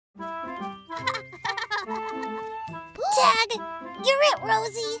Tag! You're it,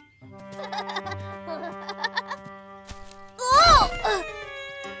 Rosie! Oh!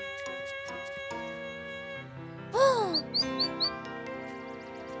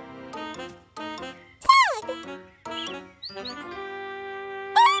 Tag!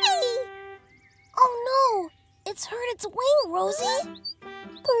 Birdie! Oh no! It's hurt its wing, Rosie!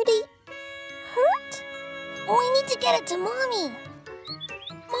 Birdie, hurt? We need to get it to Mommy.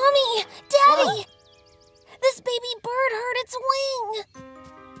 Mommy! Daddy! This baby bird hurt its wing!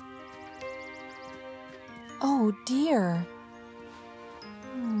 Oh, dear.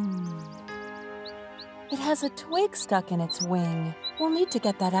 It has a twig stuck in its wing. We'll need to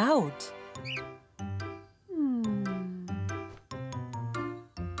get that out.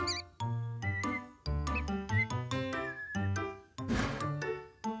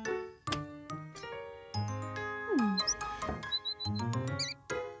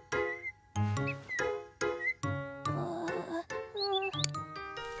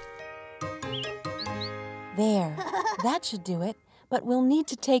 There, that should do it, but we'll need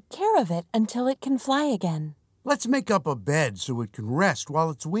to take care of it until it can fly again. Let's make up a bed so it can rest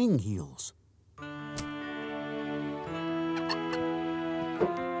while its wing heals.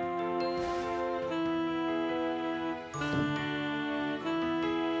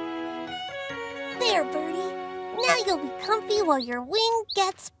 There, Birdie. Now you'll be comfy while your wing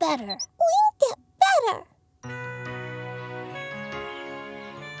gets better. Wing get better!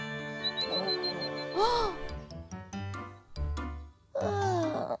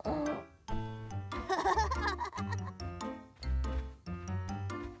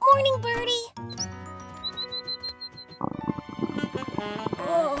 Morning, Birdie.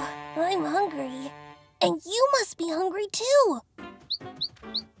 Oh, I'm hungry. And you must be hungry, too.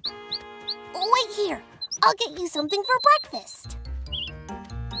 Wait here. I'll get you something for breakfast.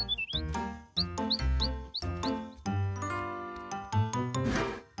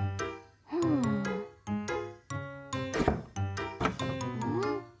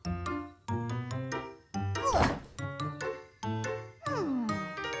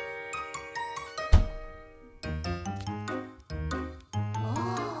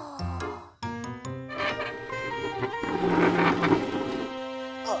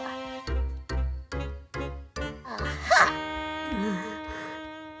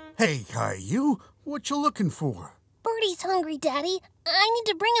 Hey, Caillou, what you looking for? Birdie's hungry, Daddy. I need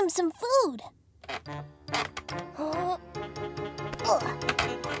to bring him some food.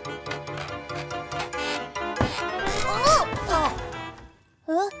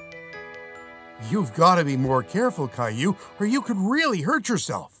 You've got to be more careful, Caillou, or you could really hurt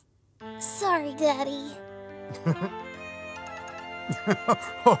yourself. Sorry, Daddy.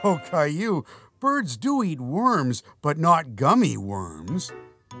 Oh, Caillou, birds do eat worms, but not gummy worms.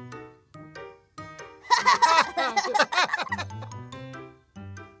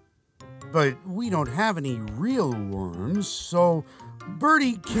 But we don't have any real worms, so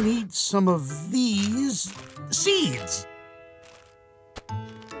Birdie can eat some of these seeds.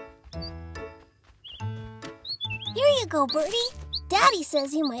 Here you go, Birdie. Daddy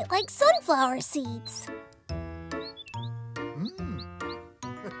says you might like sunflower seeds.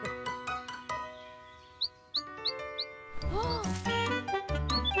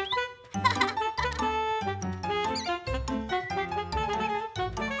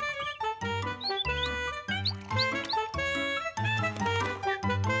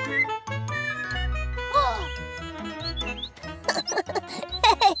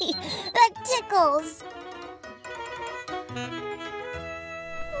 Hey, that tickles.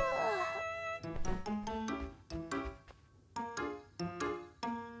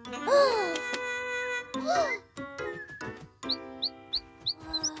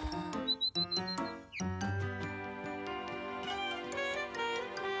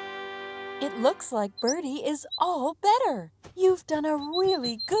 It looks like Birdie is all better. You've done a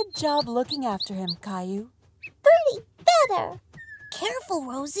really good job looking after him, Caillou. Birdie, better. Careful,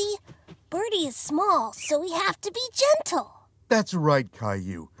 Rosie. Birdie is small, so we have to be gentle. That's right,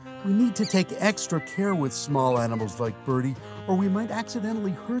 Caillou. We need to take extra care with small animals like Birdie, or we might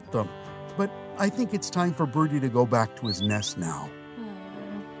accidentally hurt them. But I think it's time for Birdie to go back to his nest now.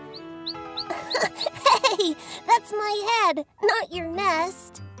 Hey, that's my head, not your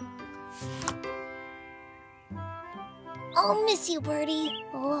nest. I'll miss you, Birdie.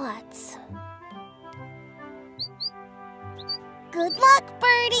 Lots. Good luck,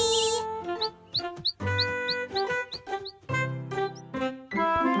 Birdie!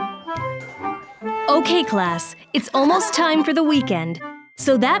 Okay, class, it's almost time for the weekend.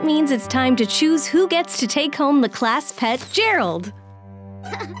 So that means it's time to choose who gets to take home the class pet, Gerald.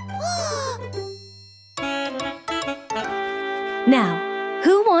 Now,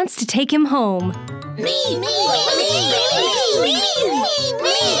 who wants to take him home? Me!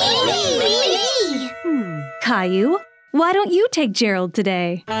 Caillou, why don't you take Gerald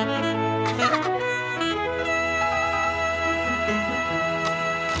today?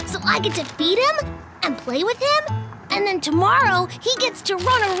 So I get to feed him and play with him, and then tomorrow he gets to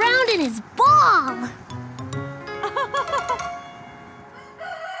run around in his ball.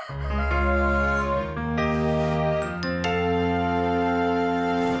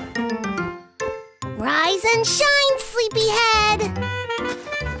 Rise and shine, sleepyhead!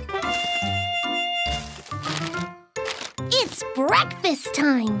 It's breakfast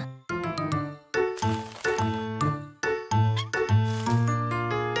time!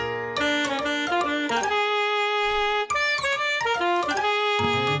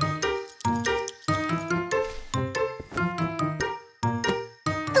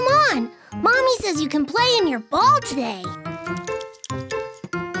 Come on! Mommy says you can play in your ball today.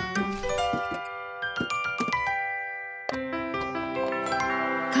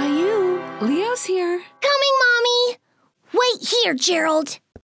 Caillou, Leo's here. Coming, Mommy! Wait here, Gerald.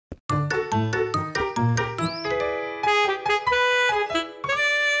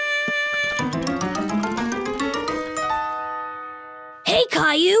 Hey,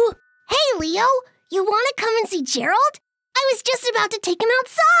 Caillou. Hey, Leo. You want to come and see Gerald? I was just about to take him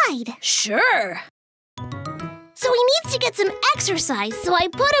outside. Sure. So he needs to get some exercise, so I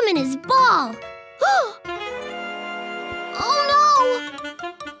put him in his ball. Oh, no!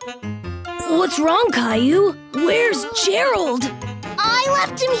 What's wrong, Caillou? Where's Gerald? I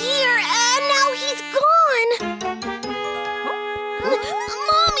left him here, and now he's gone.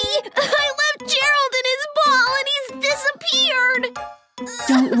 Mommy, I left Gerald in his ball, and he's disappeared.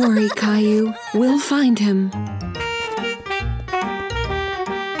 Don't worry, Caillou. We'll find him.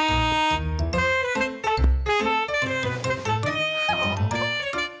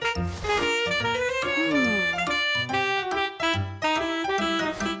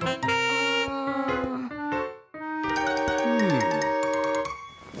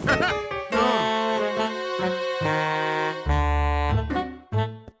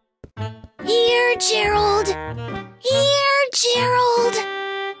 Here, Gerald. Here, Gerald.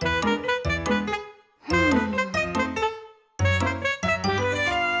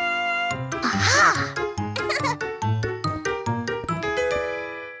 Aha!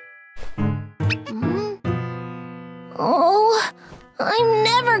 Oh, I'm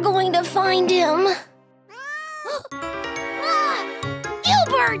never going to find him.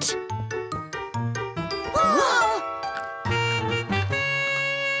 Gilbert!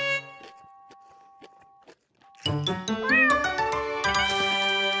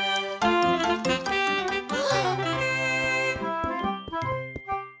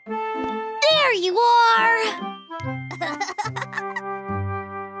 There you are!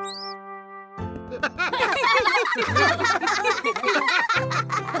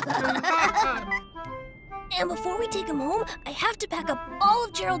 And before we take him home, I have to pack up all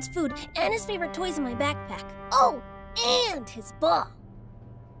of Gerald's food and his favorite toys in my backpack. Oh, and his ball.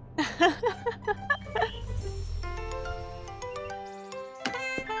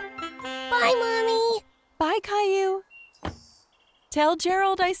 Bye, Mommy. Bye, Caillou. Tell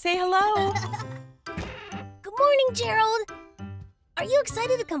Gerald I say hello. Good morning, Gerald. Are you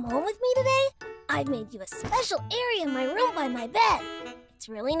excited to come home with me today? I've made you a special area in my room by my bed. It's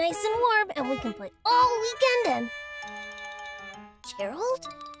really nice and warm, and we can play all weekend in. Gerald?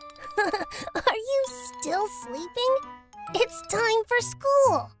 Are you still sleeping? It's time for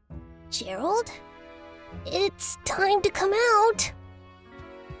school. Gerald? It's time to come out.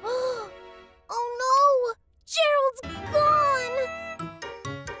 Oh no! Gerald's gone!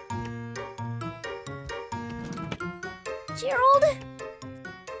 Gerald?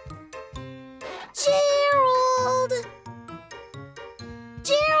 Gerald!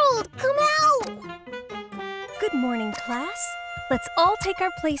 Gerald, come out! Good morning, class. Let's all take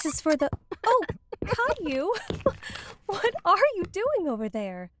our places for the... Oh, Caillou! What are you doing over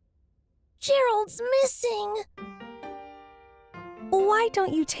there? Gerald's missing. Why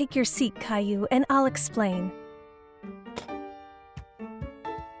don't you take your seat, Caillou, and I'll explain.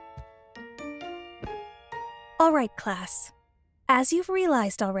 All right, class. As you've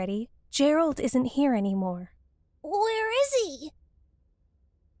realized already, Gerald isn't here anymore. Where is he?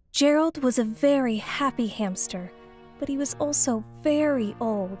 Gerald was a very happy hamster, but he was also very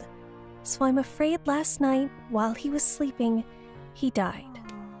old. So I'm afraid last night, while he was sleeping, he died.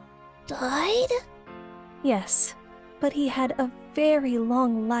 Died? Yes, but he had a very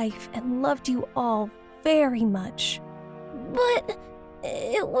long life and loved you all very much. But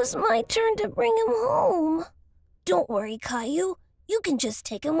it was my turn to bring him home. Don't worry, Caillou. You can just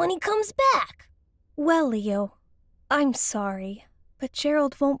take him when he comes back. Well, Leo, I'm sorry, but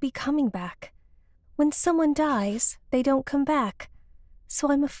Gerald won't be coming back. When someone dies, they don't come back. So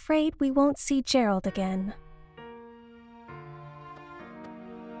I'm afraid we won't see Gerald again.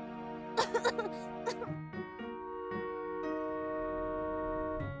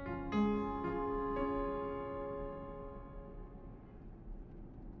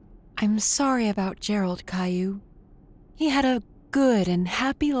 I'm sorry about Gerald, Caillou. He had a good and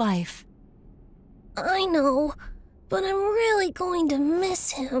happy life. I know, but I'm really going to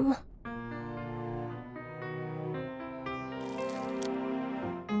miss him.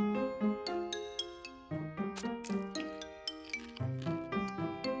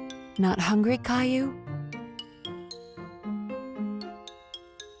 Not hungry, Caillou?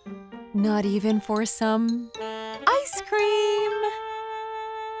 Not even for some ice cream?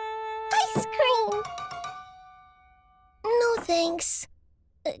 Ice cream! No thanks.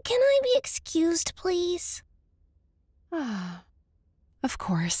 Can I be excused, please? Ah, of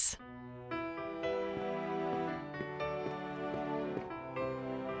course.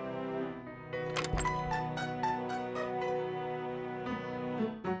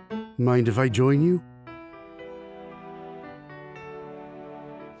 Mind if I join you?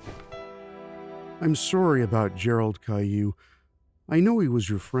 I'm sorry about Gerald, Caillou. I know he was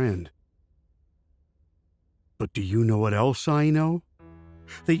your friend. But do you know what else I know?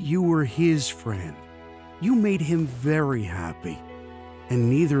 That you were his friend. You made him very happy. And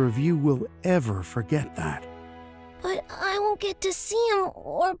neither of you will ever forget that. But I won't get to see him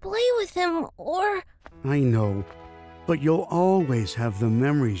or play with him or... I know. But you'll always have the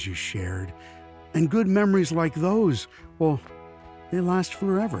memories you shared. And good memories like those, well, they last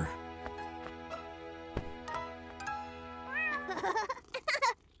forever.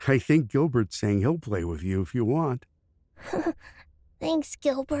 I think Gilbert's saying he'll play with you if you want. Thanks,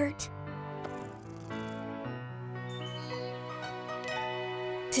 Gilbert.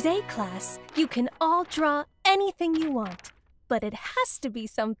 Today, class, you can all draw anything you want, but it has to be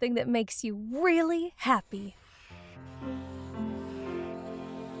something that makes you really happy.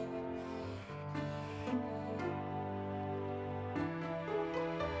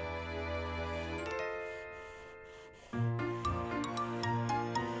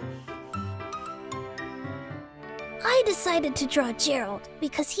 I decided to draw Gerald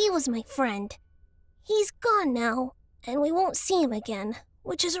because he was my friend. He's gone now, and we won't see him again,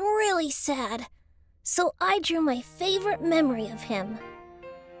 which is really sad. So I drew my favorite memory of him.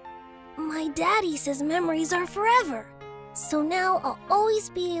 My daddy says memories are forever. So now I'll always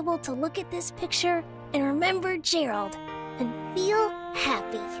be able to look at this picture and remember Gerald and feel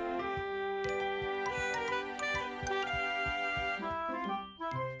happy.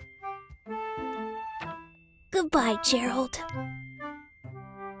 Goodbye, Gerald.